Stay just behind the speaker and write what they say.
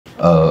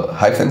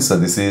Hi friends,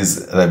 this is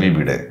Ravi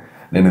Vide.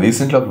 నేను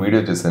రీసెంట్గా ఒక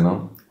వీడియో చేశాను.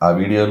 ఆ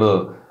వీడియోలో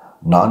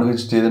నాన్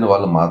వెజిటేరియన్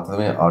వాళ్ళు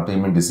మాత్రమే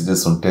ఆటోఇమ్యూన్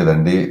డిసీజెస్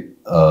ఉంటేదండి,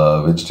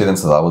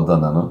 వెజిటేరియన్స్ రావద్దు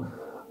అన్నాను.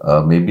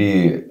 మేబీ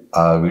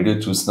ఆ వీడియో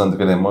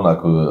చూసినందుకనేమో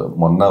నాకు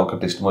మొన్న ఒక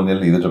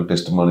టెస్టిమోనియల్, ఈరోజు ఒక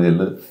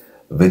టెస్టిమోనియల్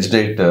వెజ్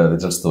డైట్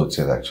రిజల్ట్స్తో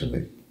వచ్చేది.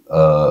 యాక్చువల్లీ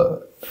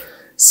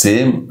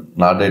సేమ్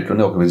నా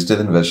డైట్లోనే ఒక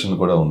వెజిటేరియన్ వెర్షన్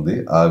కూడా ఉంది.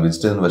 ఆ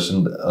వెజిటేరియన్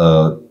వెర్షన్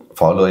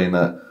ఫాలో అయిన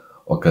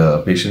ఒక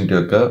పేషెంట్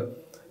యొక్క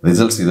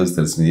రిజల్ట్స్ ఈరోజు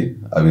తెలిసినాయి.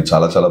 అవి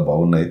చాలా చాలా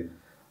బాగున్నాయి.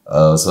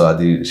 సో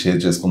అది షేర్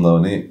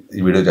చేసుకుందామని ఈ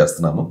వీడియో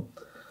చేస్తున్నాము.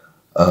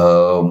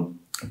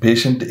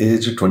 పేషెంట్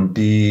ఏజ్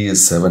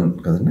 27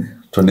 కదండి,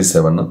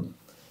 27.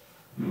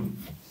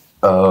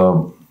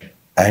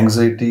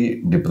 Anxiety,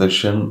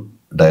 depression,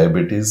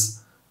 diabetes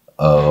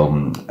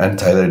and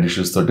thyroid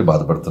issues తోటి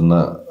బాధపడుతున్న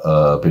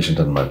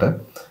పేషెంట్ అనమాట.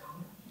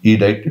 ఈ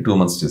డైట్ని 2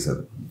 months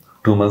చేశారు.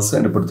 2 months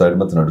అండ్ ఇప్పుడు 3rd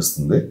month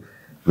నడుస్తుంది.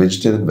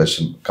 వెజిటేరియన్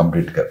వెర్షన్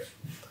కంప్లీట్గా,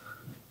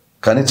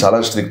 కానీ చాలా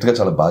స్ట్రిక్ట్గా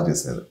చాలా బాగా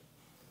చేశారు.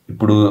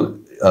 ఇప్పుడు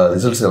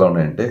రిజల్ట్స్ ఎలా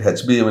ఉన్నాయంటే,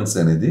 హెచ్బిఏవన్సీ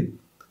అనేది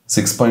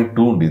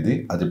 6.2 ఉండేది,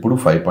 అది ఇప్పుడు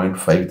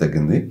 5.5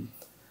 తగ్గింది.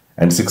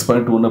 అండ్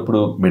 6.2 ఉన్నప్పుడు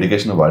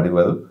మెడికేషన్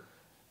వాడేవారు,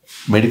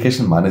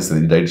 మెడికేషన్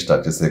మానేసేది డైట్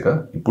స్టార్ట్ చేసాక.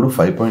 ఇప్పుడు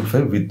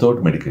 5.5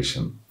 వితౌట్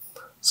మెడికేషన్.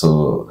 సో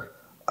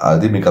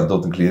అది మీకు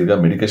అర్థమవుతుంది క్లియర్గా.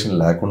 మెడికేషన్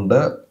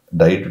లేకుండా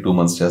డైట్ 2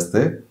 months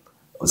చేస్తే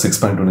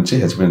 6.2 నుంచి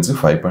హెచ్బిఏవన్సీ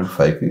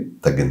 5.5కి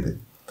తగ్గింది.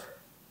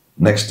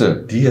 నెక్స్ట్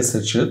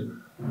టీఎస్హెచ్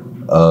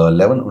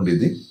 11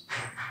 ఉండేది,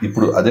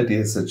 ఇప్పుడు అదే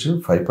టీఎస్హెచ్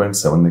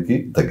 5.7కి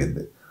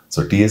తగ్గింది. సో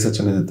టీఎస్హెచ్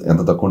అనేది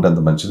ఎంత తక్కువ ఉంటే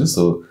అంత మంచిది.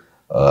 సో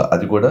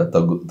అది కూడా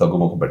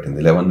తగ్గుముఖం పట్టింది.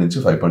 11 నుంచి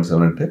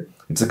 5.7 అంటే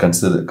it's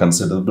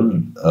considerable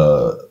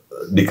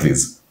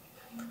decrease.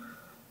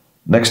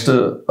 Next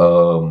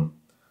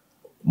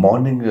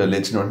morning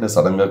లేచిన వెంటనే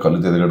సడన్గా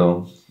కళ్ళు తిరగడం,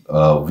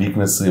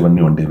 వీక్నెస్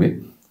ఇవన్నీ ఉండేవి.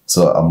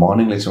 సో ఆ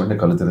మార్నింగ్ లేచిన వెంటనే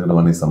కళ్ళు తిరగడం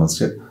అనే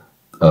సమస్య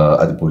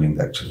అది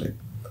పోయింది యాక్చువల్లీ.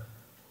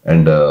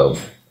 అండ్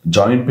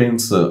జాయింట్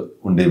పెయిన్స్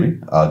ఉండేవి,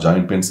 ఆ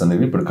జాయింట్ పెయిన్స్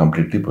అనేవి ఇప్పుడు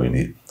కంప్లీట్లీ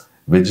పోయినాయి.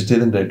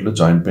 వెజిటేరియన్ డైట్లో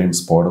జాయింట్ పెయిన్స్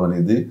పోవడం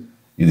అనేది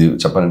ఇది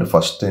చెప్పాలంటే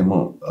ఫస్ట్ టైము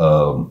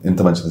ఇంత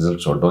మంచి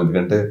రిజల్ట్ చూడడం.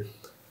 ఎందుకంటే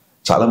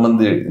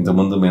చాలామంది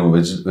ఇంతకుముందు మేము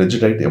వెజ్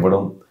డైట్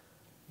ఇవ్వడం,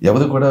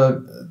 ఎవరు కూడా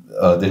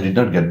they did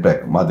not get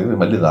back, మా దగ్గర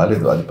మళ్ళీ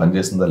రాలేదు అది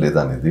పనిచేస్తుందా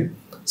లేదా అనేది.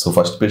 సో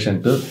ఫస్ట్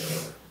పేషెంట్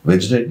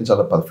వెజ్ డైట్ని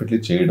చాలా పర్ఫెక్ట్లీ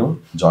చేయడం,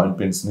 జాయింట్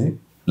పెయిన్స్ని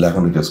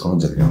లేకుండా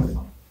చేసుకోవడం జరిగింది.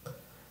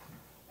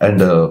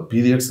 అండ్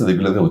పీరియడ్స్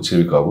రెగ్యులర్గా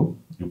వచ్చేవి కావు,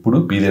 ఇప్పుడు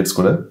పీరియడ్స్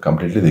కూడా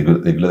కంప్లీట్లీ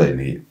రెగ్యులర్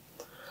అయినాయి.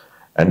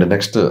 And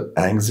next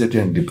anxiety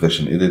and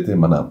depression, ఏదైతే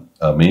మన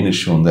మెయిన్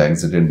ఇష్యూ ఉందో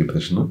యాంగ్జైటీ అండ్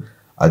డిప్రెషన్,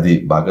 అది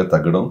బాగా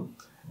తగ్గడం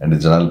అండ్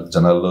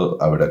జనాల్లో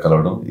ఆవిడ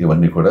కలవడం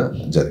ఇవన్నీ కూడా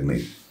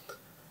జరిగినాయి.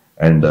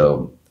 అండ్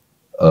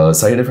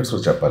సైడ్ ఎఫెక్ట్స్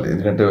కూడా చెప్పాలి,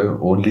 ఎందుకంటే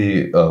ఓన్లీ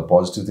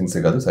పాజిటివ్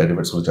థింగ్సే కాదు, సైడ్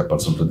ఎఫెక్ట్స్ కూడా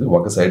చెప్పాల్సి ఉంటుంది.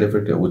 ఒక సైడ్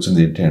ఎఫెక్ట్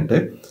వచ్చింది ఏంటి అంటే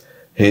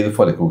హెయిర్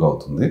ఫాల్ ఎక్కువగా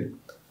అవుతుంది.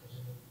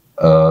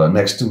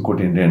 నెక్స్ట్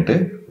ఇంకోటి ఏంటి అంటే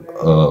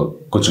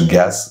కొంచెం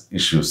గ్యాస్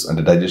ఇష్యూస్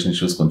అంటే డైజెషన్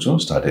ఇష్యూస్ కొంచెం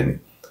స్టార్ట్ అయినాయి.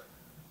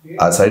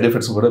 ఆ సైడ్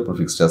ఎఫెక్ట్స్ కూడా ఇప్పుడు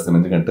ఫిక్స్ చేస్తాం,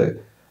 ఎందుకంటే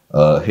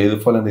హెయిర్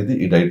ఫాల్ అనేది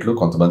ఈ డైట్లో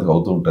కొంతమందికి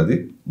అవుతూ ఉంటుంది.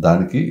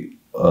 దానికి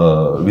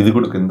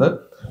విధిగుడు కింద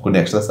కొన్ని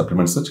ఎక్స్ట్రా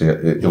సప్లిమెంట్స్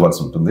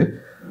ఇవ్వాల్సి ఉంటుంది.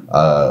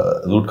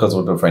 రూట్ కాజ్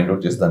ఫైండ్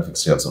అవుట్ చేసి దాన్ని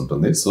ఫిక్స్ చేయాల్సి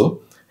ఉంటుంది. సో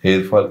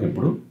హెయిర్ ఫాల్కి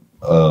ఇప్పుడు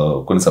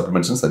కొన్ని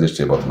సప్లిమెంట్స్ని సజెస్ట్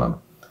చేయబోతున్నాను.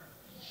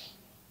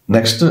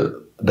 నెక్స్ట్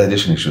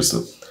డైజెషన్ ఇష్యూస్,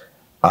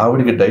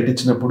 ఆవిడికి డైట్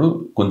ఇచ్చినప్పుడు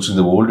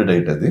కొంచెం ఓల్డ్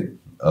డైట్ అది.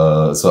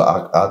 సో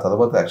ఆ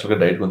తర్వాత యాక్చువల్గా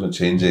డైట్ కొంచెం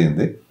చేంజ్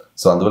అయ్యింది.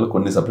 సో అందువల్ల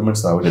కొన్ని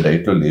సప్లిమెంట్స్ ఆవిడ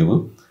డైట్లో లేవు,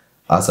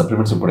 ఆ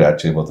సప్లిమెంట్స్ ఇప్పుడు యాడ్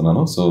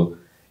చేయబోతున్నాను. సో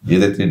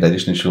ఏదైతే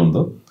డైజెషన్ ఇష్యూ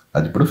ఉందో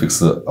అది ఇప్పుడు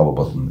ఫిక్స్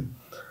అవ్వబోతుంది.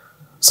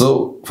 So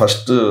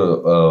first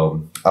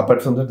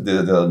apart from that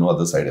there are no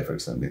other side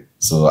effects అండి.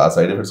 సో ఆ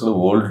సైడ్ ఎఫెక్ట్స్ కూడా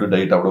ఓల్డ్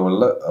డైట్ అవ్వడం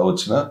వల్ల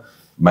వచ్చిన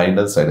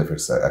minor side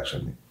effects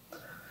actually.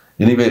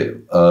 Anyway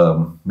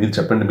మీరు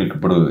చెప్పండి, మీకు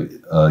ఇప్పుడు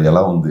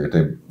ఎలా ఉంది? అంటే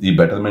ఈ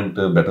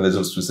బెటర్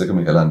రిజల్ట్స్ చూసాక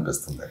మీకు ఎలా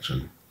అనిపిస్తుంది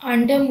యాక్చువల్లీ?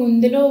 అంటే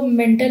ముందులో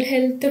మెంటల్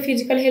హెల్త్,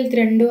 ఫిజికల్ హెల్త్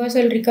రెండు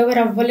అసలు రికవర్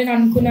అవ్వాలని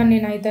అనుకున్నాను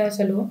నేనైతే.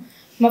 అసలు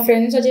మా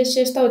ఫ్రెండ్స్ సజెస్ట్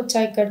చేస్తే వచ్చా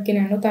ఇక్కడికి,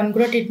 నేను తను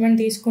కూడా ట్రీట్మెంట్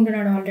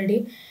తీసుకుంటున్నాడు ఆల్రెడీ.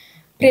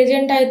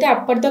 ప్రెజెంట్ అయితే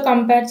అప్పటితో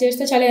కంపేర్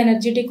చేస్తే చాలా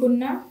ఎనర్జెటిక్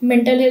ఉన్నా,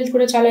 మెంటల్ హెల్త్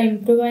కూడా చాలా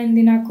ఇంప్రూవ్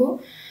అయింది నాకు.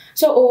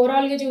 సో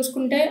ఓవరాల్గా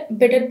చూసుకుంటే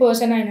బెటర్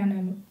పర్సన్ అయినా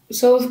నేను.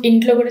 సో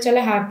ఇంట్లో కూడా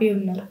చాలా హ్యాపీ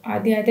ఉన్నారు,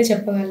 అది అయితే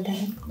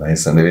చెప్పగలుగుతాను.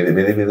 నైస్ అండి,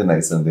 వెరీ వెరీ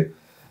నైస్ అండి.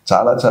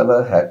 చాలా చాలా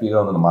హ్యాపీగా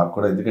ఉంది మాకు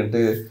కూడా,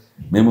 ఎందుకంటే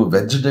మేము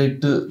వెజ్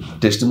డైట్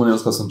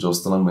టెస్టిమోనియల్స్ కోసం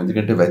చూస్తున్నాం.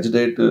 ఎందుకంటే వెజ్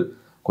డైట్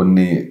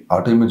కొన్ని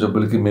ఆటోఇమ్యూన్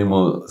జబ్బులకి మేము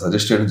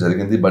సజెస్ట్ చేయడం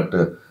జరిగింది, but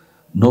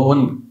no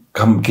one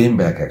came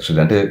back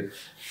actually. అంటే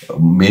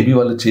మేబీ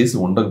వాళ్ళు చేసి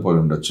ఉండకపోయి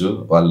ఉండొచ్చు,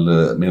 వాళ్ళు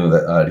మేము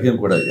అడిగాం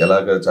కూడా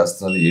ఎలాగ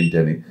చేస్తున్నారు ఏంటి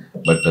అని,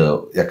 బట్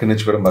ఎక్కడి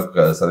నుంచి కూడా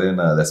మాకు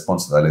సరైన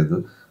రెస్పాన్స్ రాలేదు.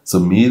 సో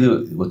మీరు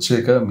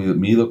వచ్చాక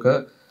మీరు ఒక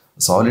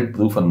సాలిడ్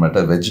ప్రూఫ్ అనమాట.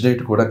 వెజ్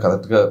డైట్ కూడా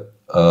కరెక్ట్గా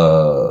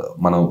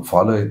మనం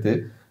ఫాలో అయితే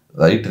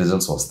రైట్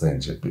రిజల్ట్స్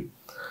వస్తాయని చెప్పి.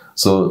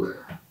 సో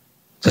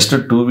జస్ట్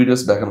 2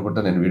 videos బ్యాక్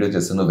అనుకుంటా నేను వీడియో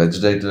చేశాను,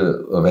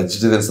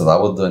 వెజిటేరియన్స్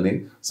రావద్దు అని.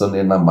 సో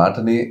నేను నా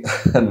మాటని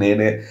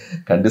నేనే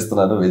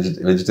ఖండిస్తున్నాను,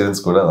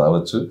 వెజిటేరియన్స్ కూడా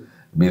రావచ్చు,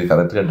 మీరు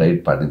కరెక్ట్గా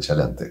డైట్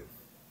పాటించాలి అంతే.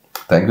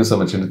 థ్యాంక్ యూ సో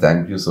మచ్ అండి,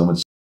 thank you so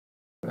much.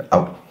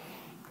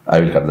 I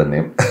will cut the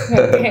name.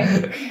 Okay.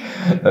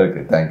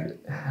 Okay, thank you.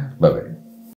 Bye bye.